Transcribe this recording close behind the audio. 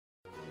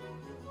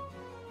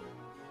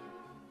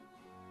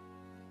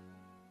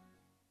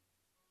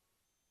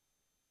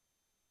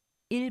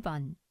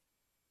1번.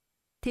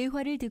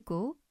 대화를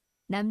듣고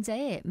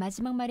남자의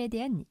마지막 말에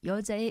대한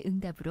여자의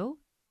응답으로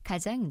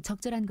가장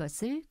적절한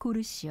것을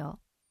고르시오.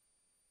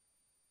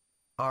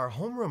 Our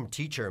homeroom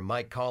teacher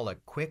might call a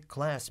quick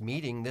class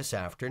meeting this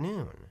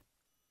afternoon.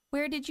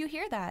 Where did you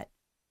hear that?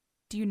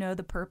 Do you know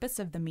the purpose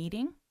of the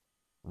meeting?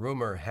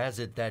 Rumor has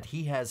it that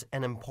he has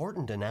an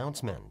important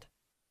announcement.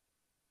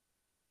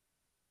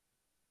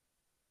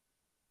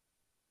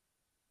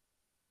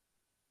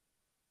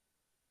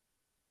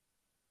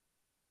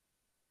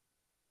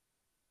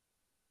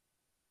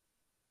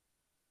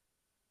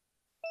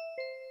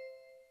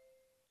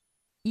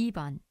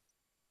 (2번)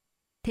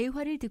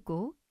 대화를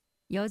듣고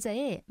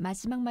여자의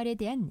마지막 말에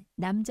대한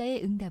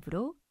남자의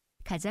응답으로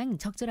가장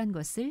적절한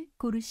것을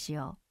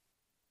고르시오.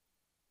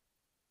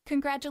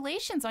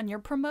 Congratulations on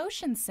your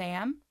promotion,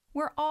 Sam.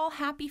 We're all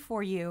happy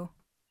for you.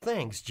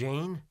 Thanks,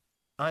 Jane.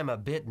 I'm a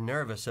bit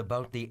nervous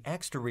about the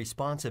extra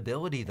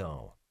responsibility,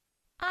 though.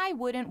 I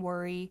wouldn't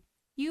worry.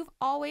 You've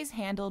always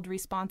handled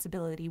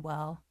responsibility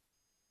well.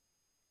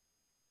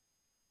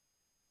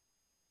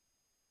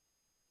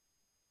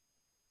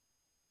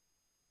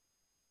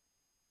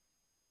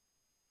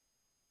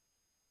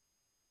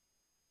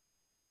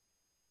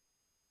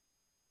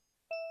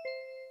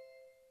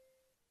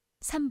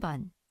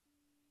 (3번)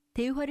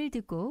 대화를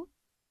듣고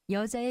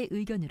여자의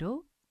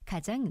의견으로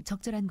가장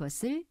적절한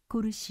것을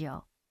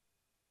고르시오.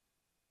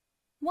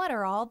 What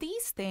are all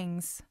these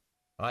things?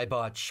 I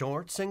bought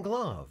shorts and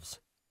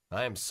gloves.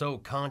 I am so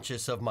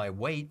conscious of my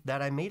weight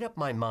that I made up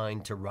my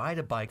mind to ride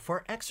a bike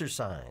for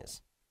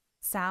exercise.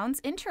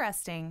 Sounds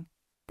interesting.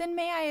 Then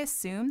may I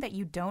assume that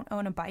you don't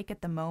own a bike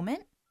at the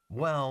moment?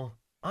 Well,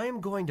 I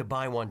am going to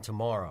buy one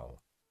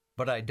tomorrow,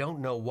 but I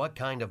don't know what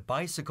kind of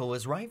bicycle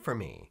is right for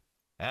me.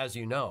 As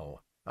you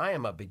know, I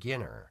am a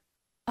beginner.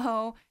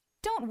 Oh,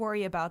 don't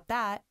worry about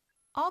that.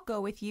 I'll go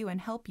with you and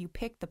help you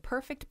pick the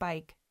perfect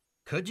bike.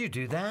 Could you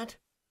do that?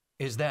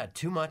 Is that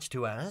too much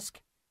to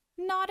ask?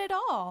 Not at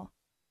all.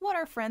 What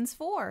are friends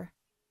for?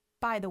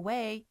 By the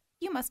way,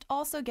 you must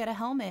also get a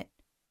helmet.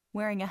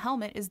 Wearing a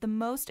helmet is the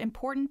most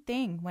important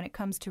thing when it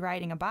comes to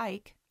riding a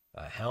bike.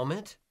 A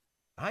helmet?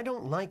 I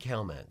don't like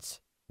helmets.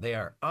 They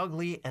are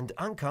ugly and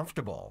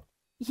uncomfortable.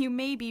 You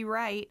may be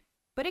right,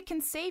 but it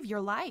can save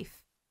your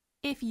life.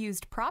 If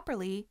used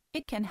properly,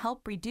 it can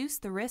help reduce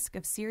the risk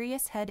of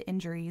serious head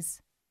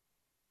injuries.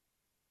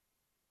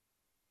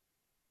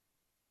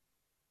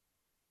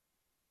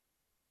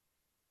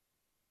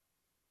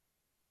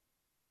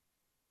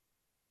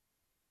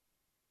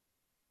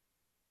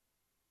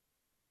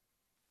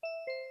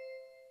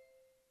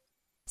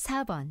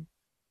 (4번)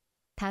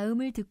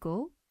 다음을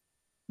듣고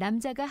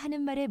남자가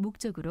하는 말의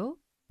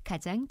목적으로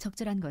가장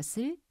적절한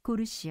것을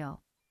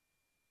고르시오.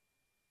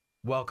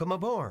 Welcome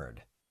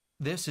aboard.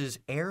 This is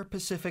Air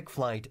Pacific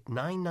Flight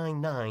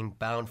 999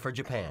 bound for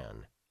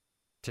Japan.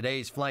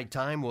 Today's flight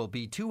time will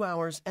be 2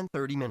 hours and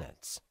 30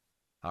 minutes.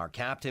 Our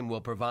captain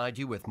will provide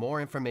you with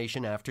more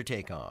information after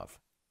takeoff.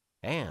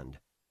 And,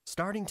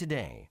 starting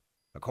today,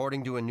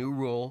 according to a new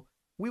rule,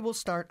 we will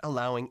start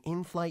allowing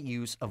in-flight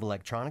use of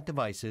electronic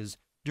devices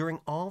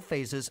during all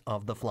phases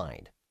of the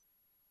flight.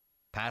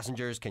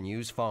 Passengers can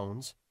use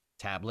phones,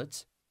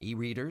 tablets,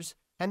 e-readers,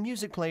 and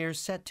music players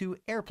set to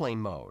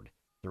airplane mode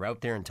throughout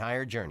their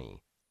entire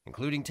journey,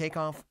 including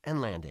takeoff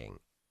and landing.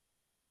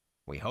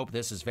 We hope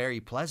this is very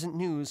pleasant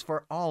news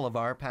for all of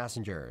our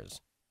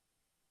passengers.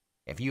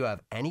 If you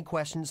have any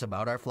questions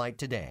about our flight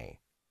today,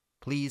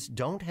 please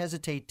don't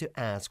hesitate to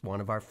ask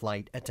one of our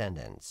flight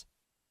attendants.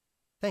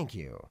 Thank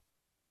you.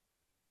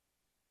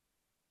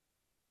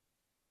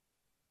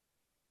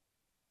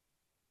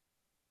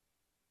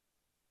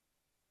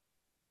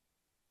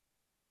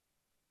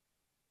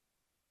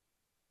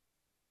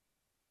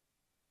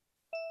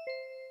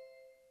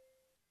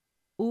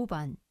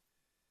 (5번)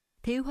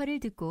 대화를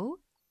듣고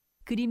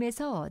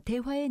그림에서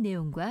대화의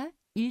내용과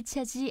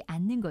일치하지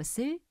않는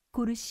것을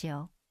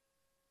고르시오.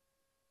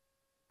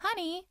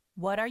 Honey,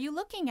 what are you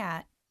looking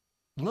at?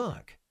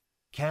 Look,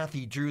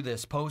 Kathy drew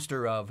this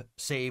poster of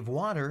Save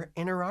Water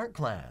in her art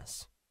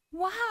class.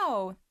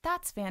 Wow,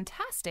 that's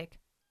fantastic.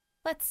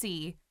 Let's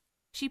see.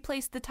 She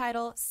placed the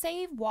title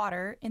Save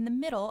Water in the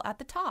middle at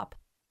the top.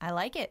 I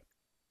like it.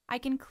 I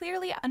can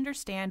clearly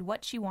understand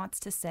what she wants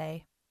to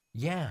say.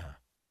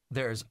 Yeah.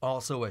 There's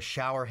also a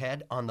shower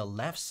head on the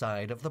left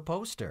side of the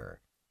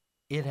poster.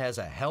 It has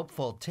a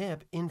helpful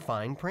tip in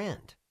fine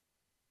print.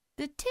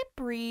 The tip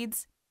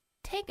reads,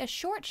 "Take a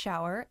short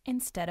shower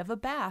instead of a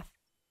bath."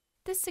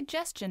 This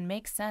suggestion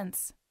makes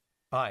sense.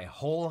 I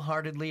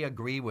wholeheartedly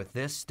agree with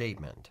this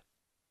statement.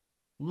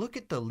 Look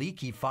at the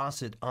leaky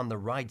faucet on the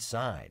right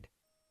side.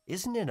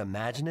 Isn't it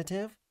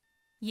imaginative?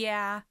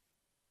 Yeah.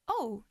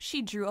 Oh,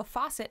 she drew a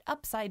faucet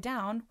upside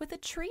down with a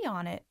tree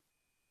on it.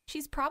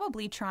 She's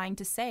probably trying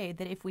to say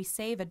that if we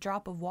save a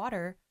drop of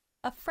water,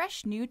 a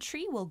fresh new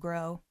tree will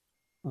grow.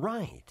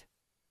 Right.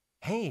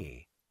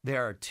 Hey,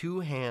 there are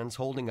 2 hands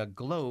holding a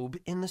globe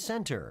in the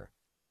center.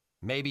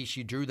 Maybe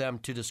she drew them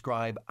to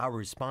describe our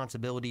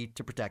responsibility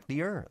to protect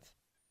the earth.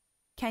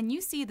 Can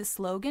you see the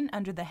slogan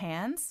under the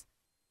hands?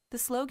 The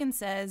slogan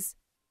says,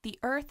 The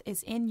earth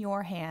is in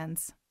your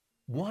hands.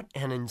 What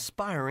an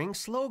inspiring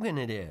slogan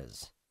it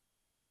is.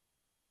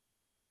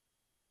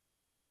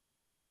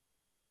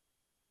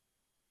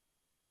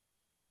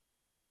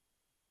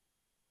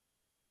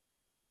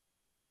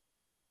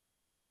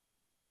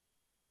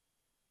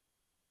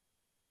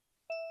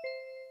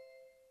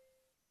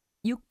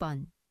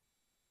 6번.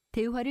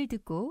 대화를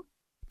듣고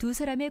두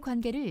사람의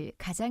관계를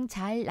가장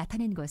잘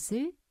나타낸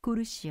것을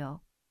고르시오.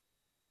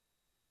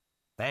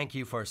 Thank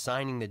you for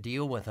signing the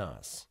deal with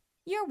us.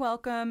 You're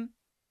welcome.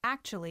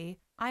 Actually,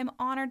 I'm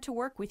honored to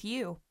work with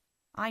you.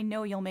 I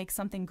know you'll make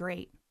something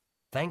great.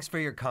 Thanks for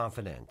your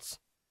confidence.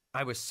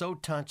 I was so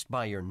touched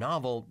by your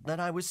novel that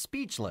I was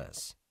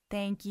speechless.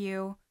 Thank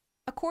you.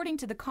 According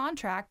to the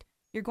contract,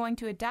 you're going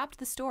to adapt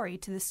the story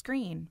to the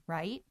screen,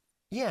 right?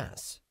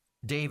 Yes,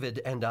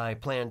 David and I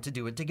plan to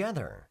do it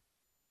together.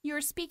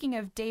 You're speaking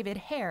of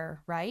David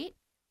Hare, right?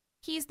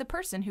 He's the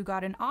person who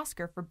got an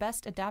Oscar for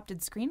Best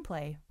Adapted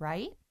Screenplay,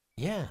 right?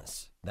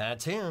 Yes,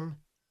 that's him.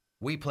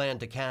 We plan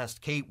to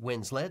cast Kate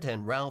Winslet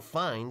and Ralph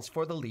Fiennes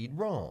for the lead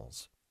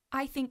roles.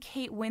 I think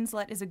Kate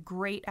Winslet is a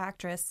great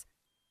actress.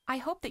 I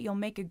hope that you'll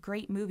make a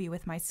great movie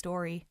with my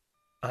story.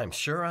 I'm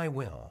sure I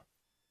will.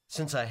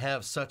 Since I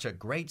have such a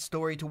great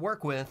story to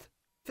work with,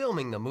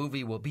 filming the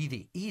movie will be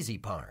the easy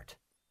part.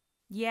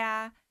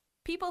 Yeah,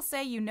 people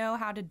say you know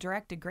how to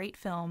direct a great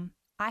film.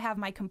 I have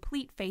my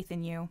complete faith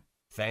in you.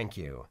 Thank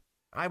you.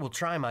 I will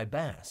try my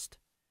best.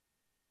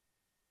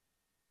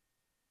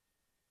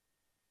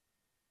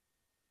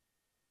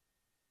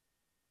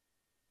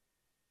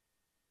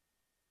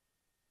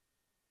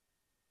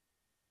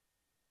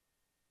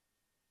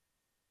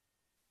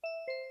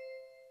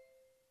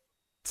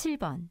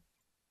 (7번)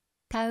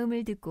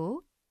 다음을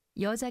듣고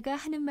여자가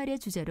하는 말의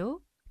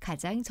주제로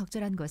가장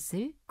적절한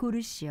것을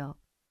고르시오.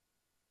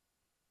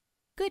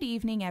 Good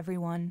evening,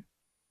 everyone.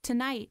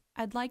 Tonight,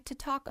 I'd like to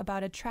talk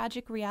about a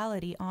tragic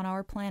reality on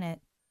our planet.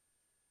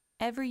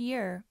 Every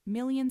year,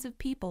 millions of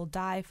people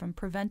die from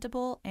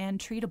preventable and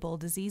treatable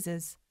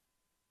diseases.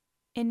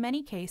 In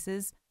many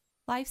cases,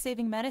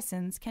 life-saving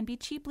medicines can be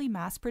cheaply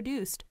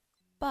mass-produced,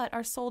 but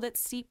are sold at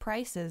steep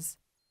prices.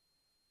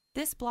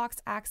 This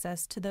blocks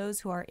access to those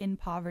who are in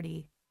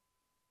poverty.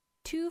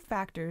 Two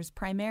factors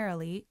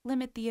primarily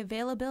limit the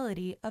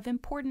availability of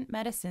important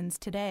medicines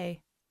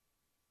today.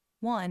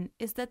 One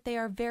is that they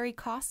are very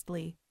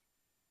costly.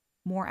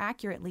 More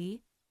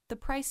accurately, the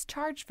price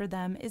charged for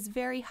them is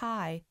very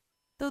high,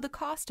 though the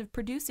cost of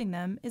producing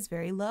them is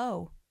very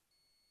low.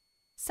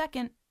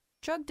 Second,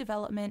 drug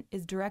development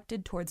is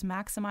directed towards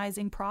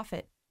maximizing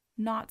profit,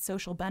 not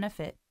social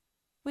benefit,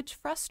 which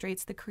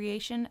frustrates the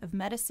creation of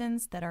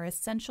medicines that are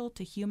essential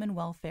to human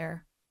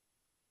welfare.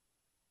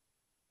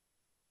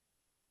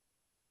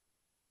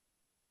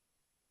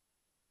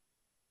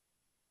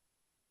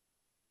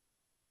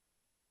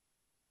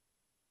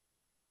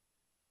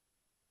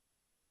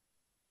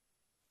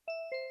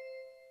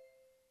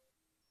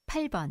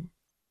 (8번)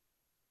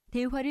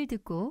 대화를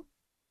듣고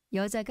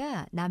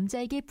여자가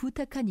남자에게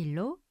부탁한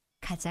일로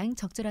가장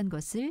적절한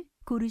것을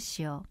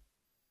고르시오.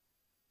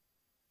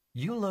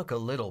 You look a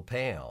little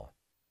pale.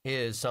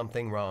 Is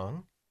something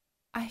wrong?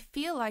 I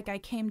feel like I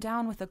came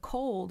down with a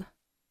cold.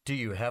 Do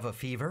you have a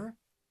fever?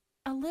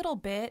 A little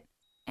bit,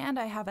 and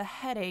I have a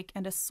headache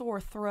and a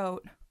sore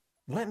throat.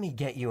 Let me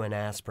get you an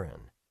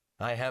aspirin.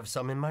 I have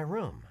some in my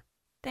room.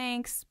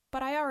 Thanks,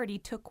 but I already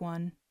took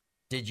one.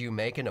 Did you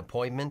make an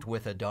appointment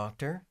with a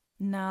doctor?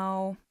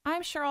 No,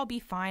 I'm sure I'll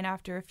be fine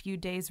after a few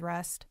days'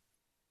 rest.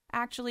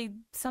 Actually,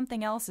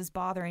 something else is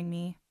bothering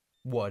me.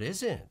 What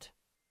is it?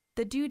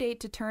 The due date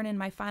to turn in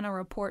my final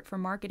report for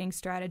marketing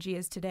strategy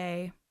is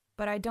today,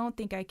 but I don't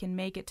think I can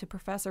make it to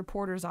Professor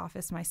Porter's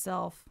office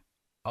myself.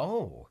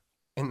 Oh,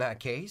 in that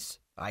case,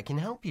 I can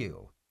help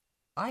you.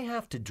 I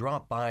have to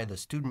drop by the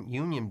Student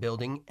Union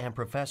building and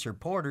Professor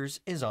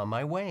Porter's is on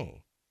my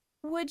way.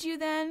 Would you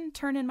then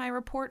turn in my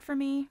report for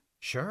me?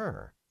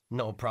 Sure,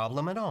 no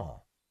problem at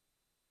all.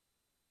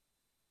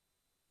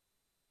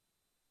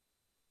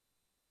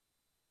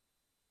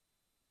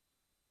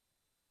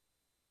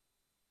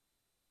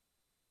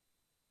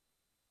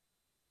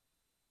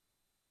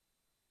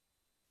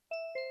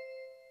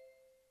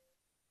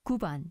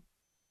 (9번)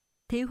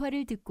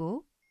 대화를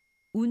듣고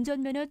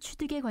운전면허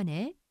취득에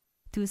관해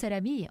두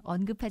사람이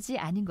언급하지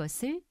않은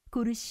것을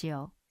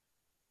고르시오.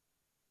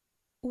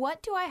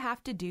 What do I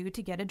have to do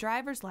to get a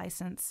driver's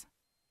license?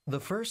 The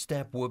first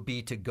step would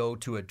be to go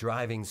to a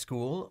driving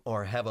school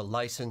or have a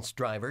licensed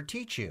driver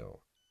teach you.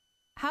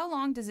 How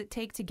long does it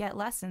take to get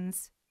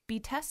lessons, be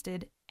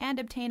tested, and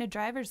obtain a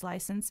driver's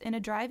license in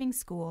a driving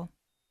school?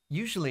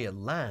 Usually it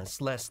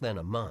lasts less than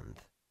a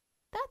month.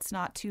 That's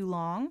not too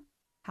long.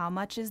 How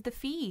much is the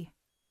fee?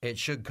 It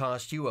should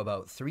cost you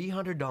about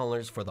 $300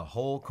 for the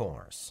whole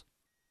course.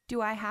 Do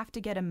I have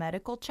to get a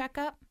medical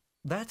checkup?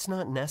 That's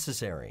not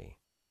necessary.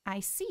 I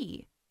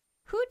see.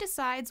 Who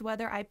decides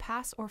whether I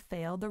pass or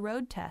fail the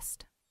road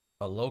test?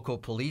 A local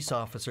police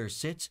officer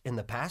sits in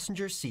the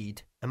passenger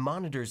seat and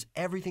monitors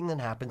everything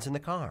that happens in the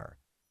car,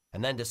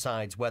 and then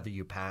decides whether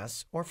you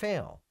pass or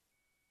fail.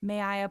 May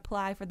I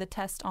apply for the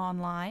test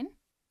online?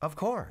 Of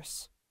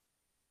course.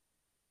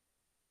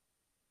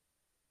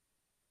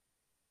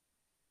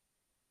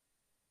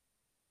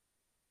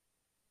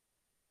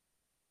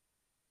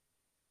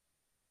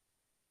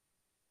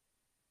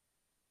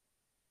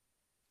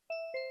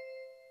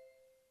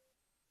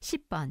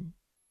 (10번)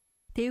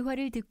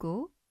 대화를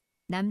듣고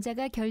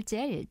남자가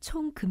결제할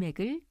총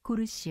금액을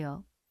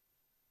고르시오.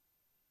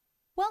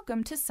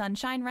 Welcome to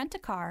Sunshine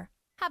Rent-A-Car.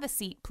 Have a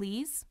seat,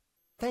 please.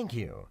 Thank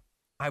you.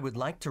 I would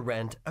like to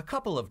rent a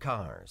couple of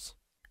cars.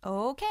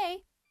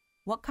 Okay.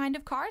 What kind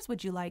of cars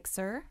would you like,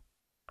 sir?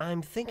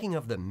 I'm thinking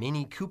of the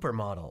Mini Cooper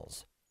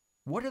models.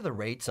 What are the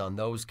rates on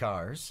those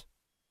cars?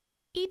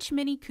 Each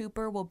Mini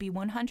Cooper will be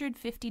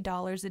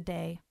 $150 a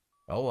day.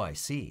 Oh, I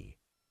see.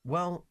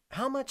 Well,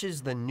 how much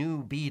is the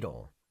new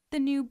Beetle? The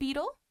new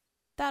Beetle?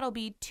 That'll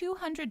be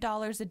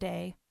 $200 a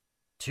day.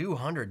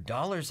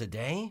 $200 a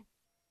day?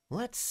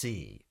 Let's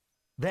see.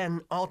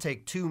 Then I'll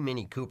take 2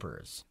 Mini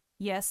Coopers.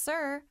 Yes,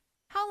 sir.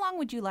 How long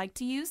would you like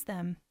to use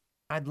them?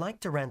 I'd like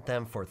to rent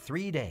them for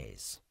 3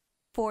 days.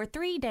 For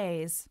 3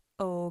 days.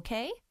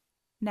 Okay.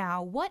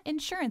 Now, what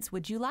insurance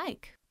would you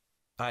like?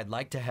 I'd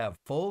like to have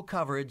full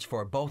coverage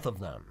for both of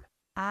them.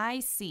 I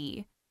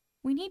see.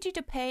 We need you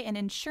to pay an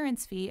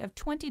insurance fee of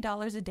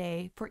 $20 a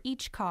day for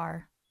each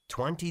car.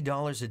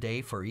 $20 a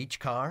day for each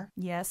car?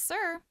 Yes,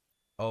 sir.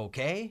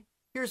 Okay,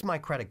 here's my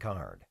credit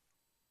card.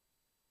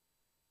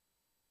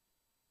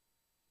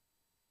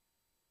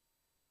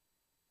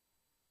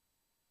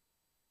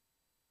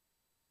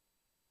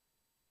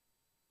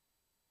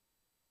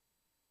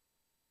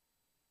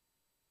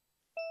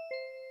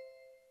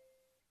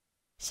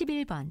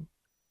 (11번)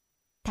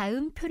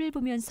 다음 표를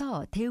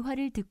보면서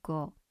대화를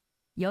듣고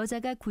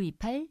여자가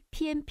구입할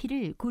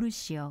PMP를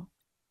고르시오.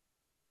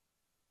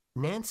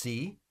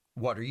 Nancy,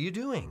 what are you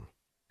doing?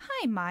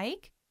 Hi,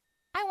 Mike.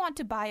 I want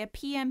to buy a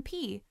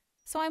PMP,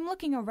 so I'm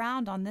looking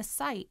around on this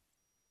site.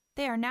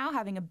 They are now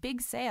having a big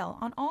sale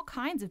on all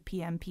kinds of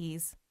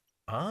PMPs.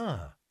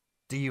 Ah,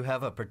 do you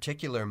have a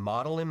particular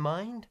model in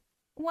mind?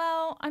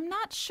 Well, I'm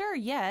not sure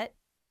yet.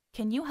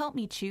 Can you help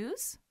me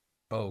choose?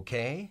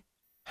 Okay.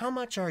 How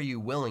much are you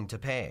willing to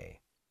pay?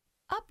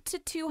 Up to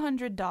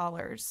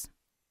 $200.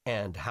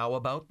 And how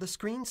about the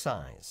screen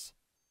size?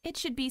 It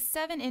should be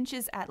 7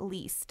 inches at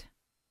least.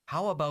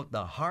 How about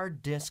the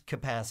hard disk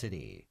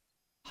capacity?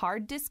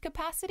 Hard disk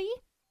capacity?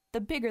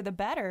 The bigger the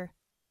better.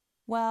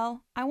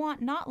 Well, I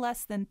want not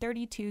less than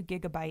 32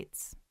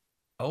 gigabytes.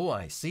 Oh,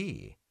 I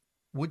see.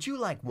 Would you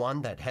like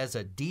one that has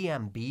a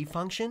DMB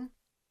function?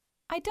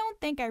 I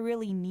don't think I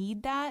really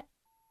need that,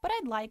 but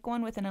I'd like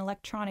one with an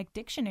electronic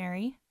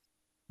dictionary.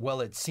 Well,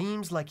 it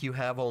seems like you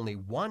have only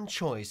one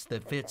choice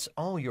that fits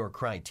all your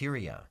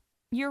criteria.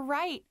 You're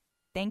right.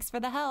 Thanks for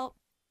the help.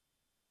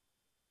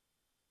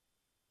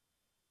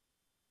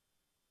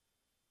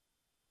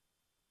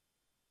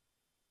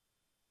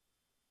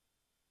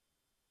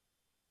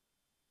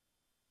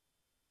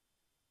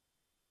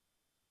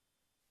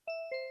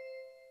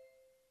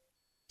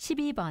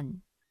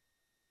 (12번)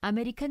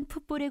 아메리칸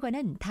풋볼에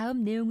관한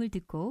다음 내용을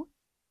듣고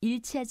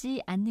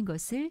일치하지 않는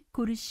것을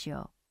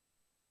고르시오.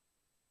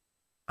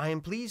 I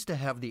am pleased to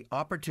have the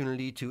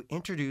opportunity to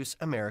introduce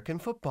American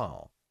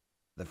football.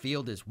 The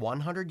field is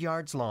 100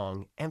 yards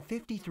long and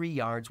 53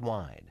 yards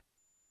wide.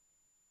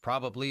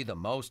 Probably the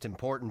most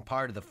important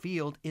part of the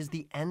field is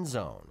the end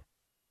zone.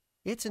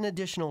 It's an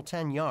additional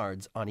 10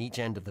 yards on each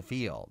end of the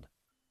field.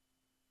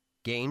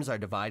 Games are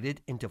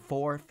divided into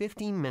 4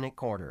 15-minute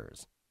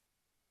quarters.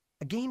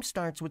 A game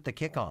starts with the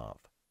kickoff.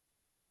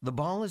 The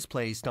ball is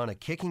placed on a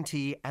kicking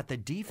tee at the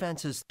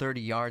defense's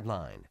 30-yard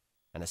line,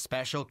 and a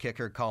special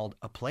kicker called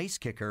a place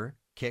kicker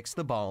kicks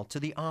the ball to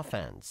the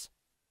offense.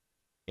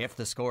 If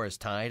the score is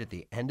tied at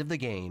the end of the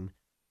game,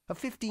 a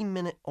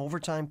 15-minute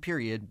overtime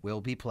period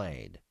will be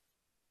played.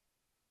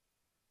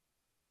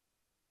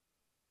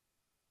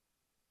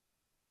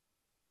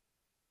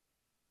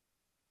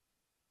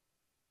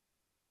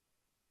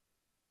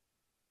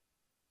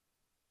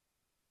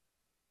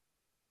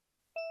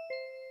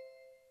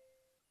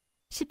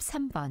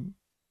 (13번)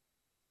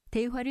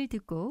 대화를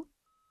듣고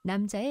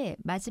남자의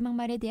마지막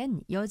말에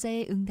대한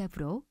여자의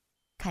응답으로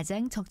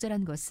가장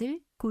적절한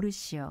것을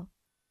고르시오.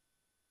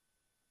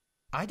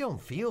 I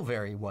don't feel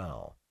very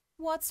well.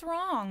 What's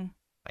wrong?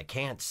 I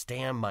can't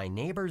stand my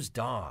neighbor's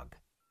dog.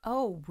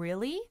 Oh,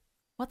 really?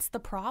 What's the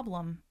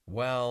problem?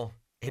 Well,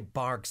 it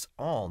barks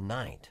all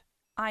night.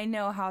 I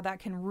know how that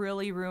can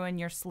really ruin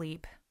your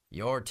sleep.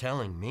 You're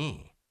telling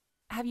me.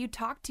 Have you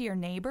talked to your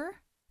neighbor?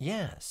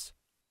 Yes,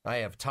 I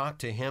have talked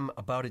to him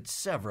about it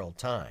several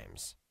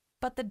times.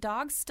 But the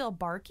dog's still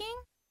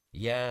barking?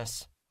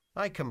 Yes,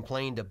 I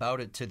complained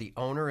about it to the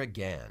owner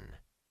again.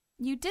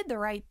 You did the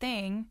right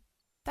thing.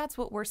 That's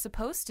what we're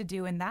supposed to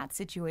do in that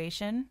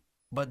situation.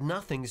 But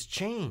nothing's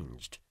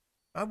changed.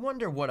 I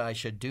wonder what I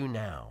should do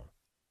now.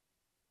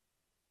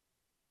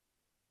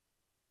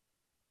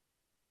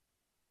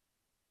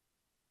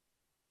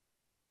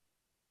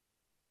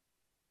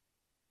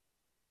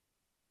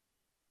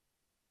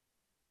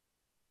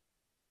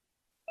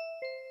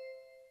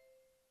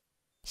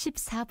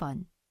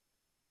 (14번)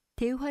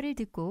 대화를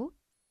듣고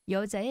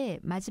여자의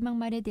마지막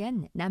말에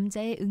대한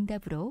남자의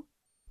응답으로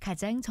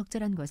가장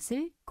적절한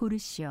것을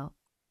고르시오.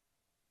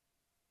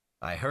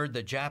 I heard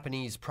the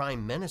Japanese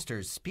Prime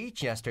Minister's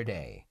speech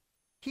yesterday.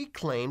 He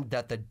claimed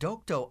that the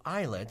Dokdo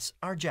Islets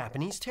are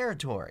Japanese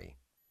territory.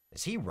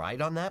 Is he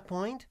right on that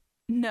point?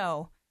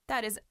 No,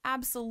 that is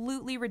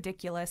absolutely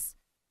ridiculous.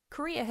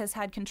 Korea has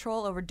had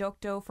control over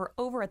Dokdo for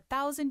over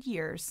 1,000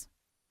 years.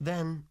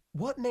 Then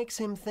what makes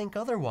him think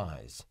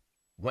otherwise?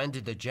 When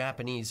did the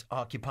Japanese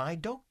occupy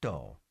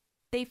Dokdo?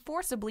 They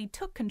forcibly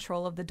took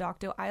control of the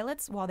Dokdo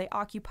Islets while they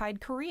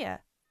occupied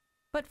Korea.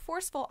 But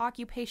forceful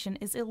occupation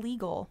is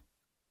illegal.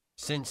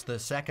 Since the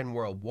Second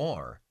World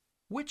War,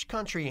 which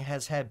country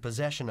has had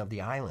possession of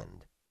the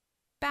island?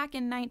 Back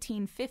in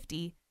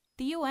 1950,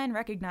 the UN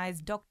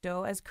recognized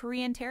Dokdo as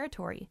Korean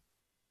territory.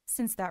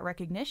 Since that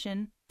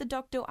recognition, the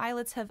Dokdo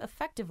Islets have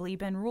effectively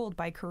been ruled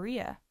by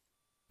Korea.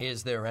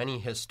 Is there any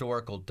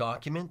historical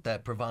document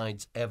that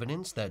provides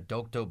evidence that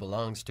Dokdo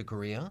belongs to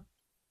Korea?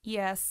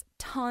 Yes,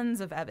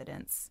 tons of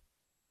evidence.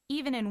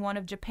 Even in one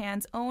of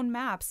Japan's own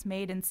maps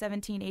made in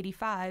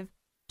 1785,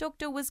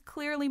 Dokdo was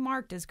clearly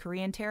marked as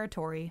Korean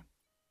territory.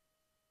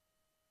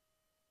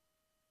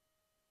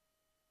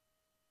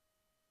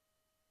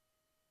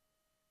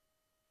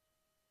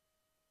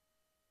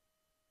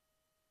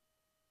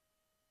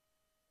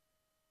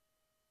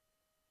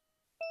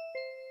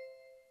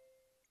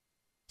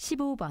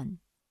 (15번)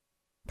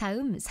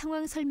 다음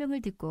상황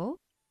설명을 듣고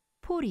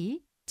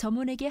폴이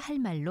점원에게 할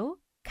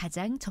말로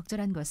가장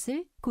적절한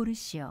것을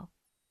고르시오.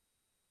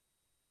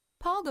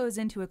 Paul goes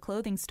into a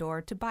clothing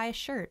store to buy a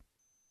shirt.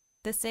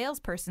 The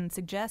salesperson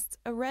suggests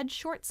a red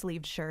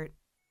short-sleeved shirt.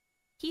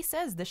 He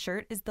says the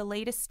shirt is the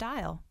latest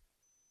style.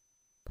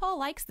 Paul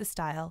likes the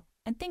style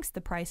and thinks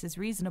the price is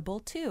reasonable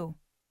too.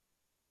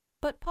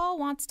 But Paul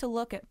wants to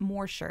look at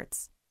more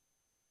shirts.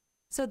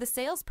 So the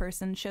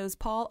salesperson shows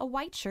Paul a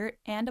white shirt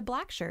and a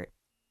black shirt.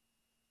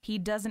 He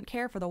doesn't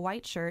care for the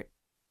white shirt,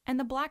 and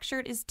the black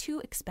shirt is too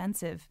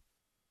expensive.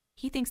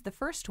 He thinks the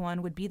first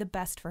one would be the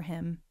best for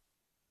him.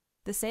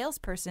 The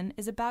salesperson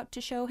is about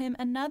to show him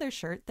another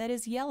shirt that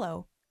is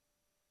yellow.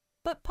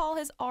 But Paul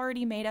has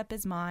already made up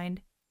his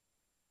mind.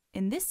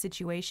 In this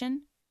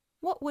situation,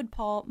 what would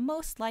Paul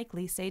most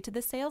likely say to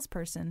the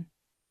salesperson?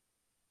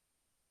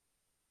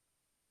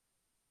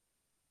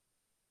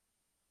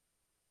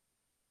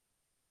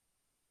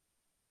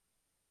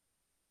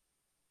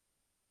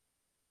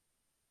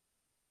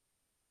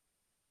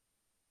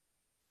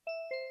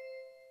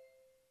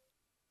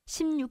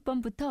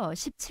 (16번부터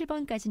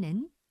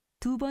 17번까지는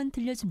 2번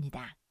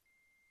들려줍니다.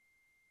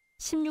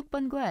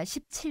 16번과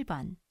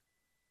 17번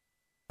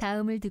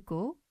다음을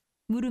듣고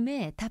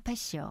물음에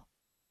답하시오.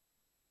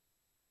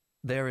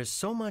 There is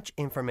so much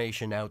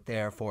information out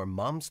there for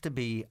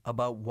moms-to-be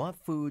about what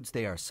foods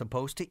they are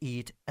supposed to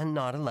eat and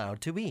not allowed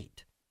to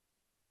eat.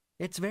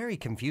 It's very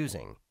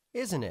confusing,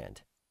 isn't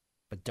it?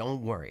 But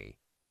don't worry.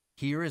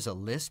 Here is a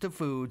list of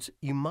foods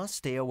you must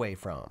stay away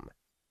from.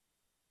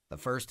 The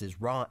first is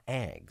raw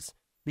eggs,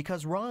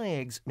 because raw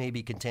eggs may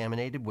be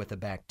contaminated with a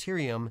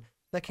bacterium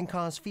that can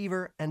cause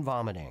fever and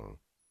vomiting.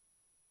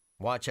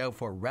 Watch out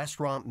for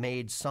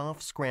restaurant-made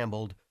soft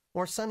scrambled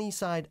or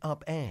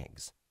sunny-side-up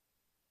eggs.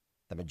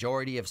 The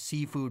majority of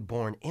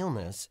seafood-borne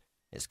illness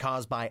is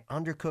caused by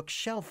undercooked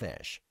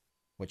shellfish,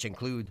 which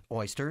include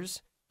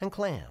oysters and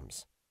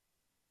clams.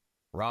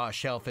 Raw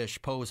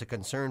shellfish pose a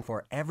concern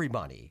for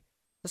everybody,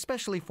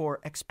 especially for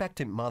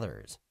expectant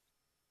mothers.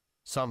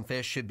 Some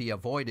fish should be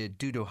avoided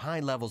due to high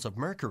levels of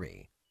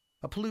mercury,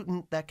 a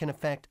pollutant that can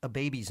affect a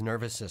baby's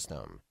nervous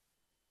system.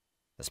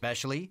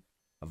 Especially,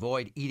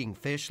 avoid eating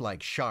fish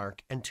like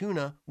shark and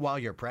tuna while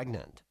you're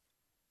pregnant.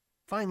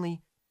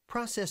 Finally,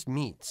 processed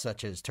meats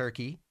such as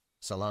turkey,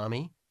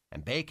 salami,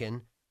 and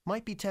bacon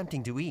might be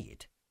tempting to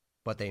eat,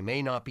 but they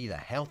may not be the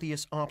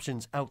healthiest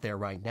options out there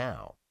right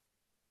now.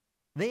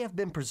 They have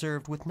been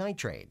preserved with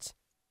nitrates,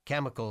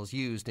 chemicals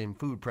used in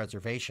food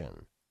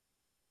preservation.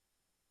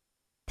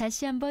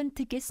 다시 한번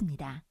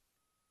듣겠습니다.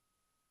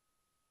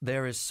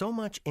 There is so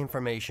much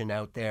information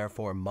out there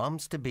for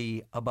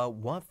moms-to-be about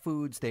what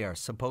foods they are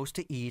supposed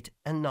to eat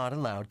and not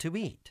allowed to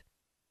eat.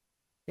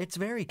 It's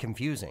very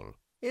confusing,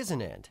 isn't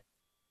it?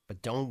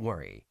 But don't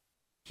worry.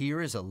 Here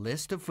is a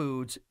list of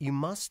foods you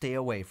must stay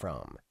away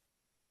from.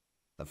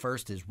 The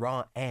first is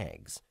raw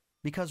eggs,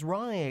 because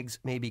raw eggs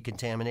may be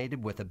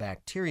contaminated with a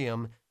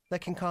bacterium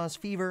that can cause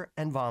fever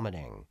and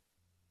vomiting.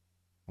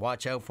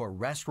 Watch out for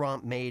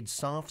restaurant-made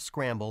soft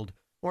scrambled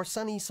or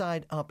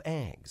sunny-side-up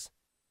eggs.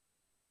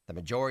 The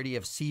majority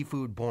of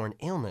seafood-borne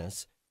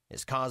illness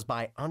is caused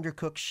by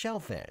undercooked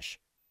shellfish,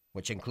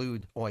 which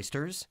include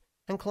oysters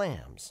and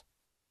clams.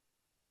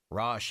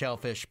 Raw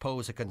shellfish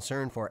pose a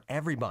concern for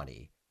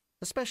everybody,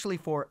 especially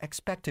for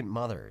expectant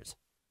mothers.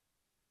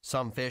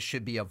 Some fish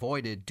should be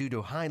avoided due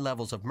to high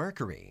levels of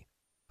mercury,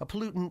 a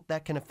pollutant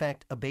that can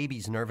affect a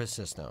baby's nervous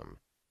system.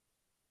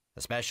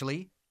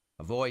 Especially,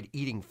 avoid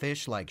eating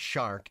fish like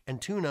shark and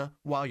tuna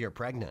while you're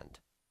pregnant.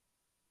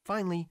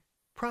 Finally,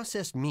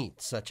 processed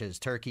meats such as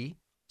turkey,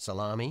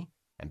 salami,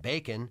 and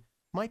bacon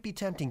might be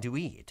tempting to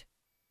eat,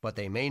 but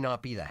they may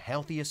not be the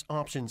healthiest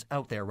options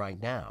out there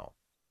right now.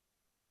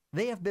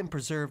 They have been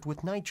preserved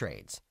with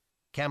nitrates,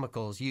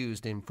 chemicals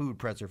used in food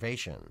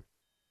preservation.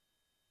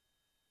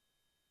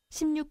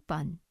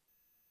 16번.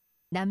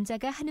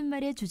 남자가 하는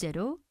말의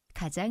주제로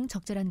가장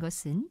적절한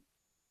것은?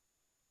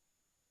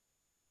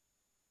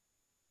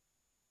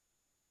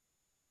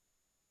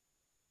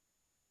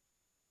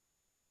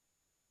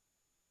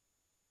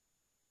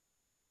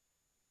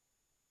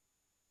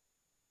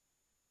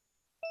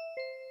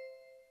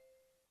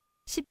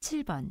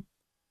 17번.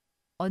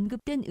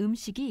 언급된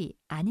음식이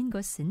아닌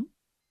것은?